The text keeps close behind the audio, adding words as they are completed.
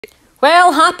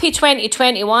Well, happy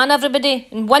 2021, everybody.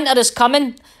 And winter is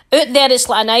coming. Out there, it's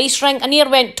like an ice rink. And here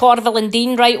went Torval and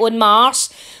Dean right on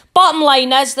Mars. Bottom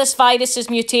line is, this virus is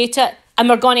mutated and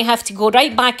we're going to have to go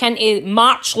right back into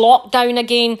March lockdown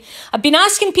again. I've been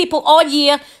asking people all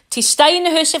year to stay in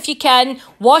the house if you can,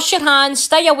 wash your hands,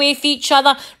 stay away from each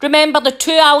other. Remember the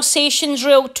 2 Alsatians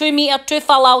rule, 2 metre, 2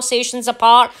 full Alsatians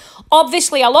apart.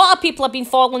 Obviously, a lot of people have been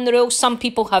following the rules, some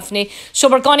people haven't. So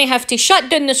we're going to have to shut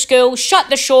down the schools, shut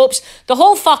the shops, the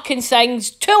whole fucking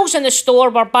things, tools in the store,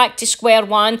 we're back to square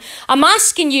one. I'm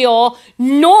asking you all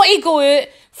not to go out,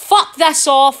 fuck this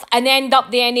off and end up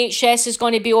the NHS is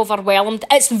going to be overwhelmed.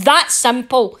 It's that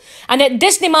simple. And it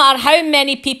doesn't matter how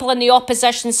many people in the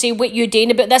opposition say what you're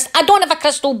doing about this. I don't have a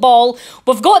crystal ball.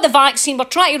 We've got the vaccine. We're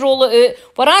trying to roll it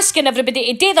out. We're asking everybody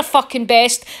to do their fucking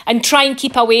best and try and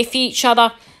keep away from each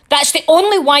other. That's the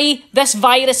only way this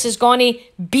virus is going to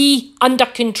be under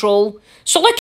control. So look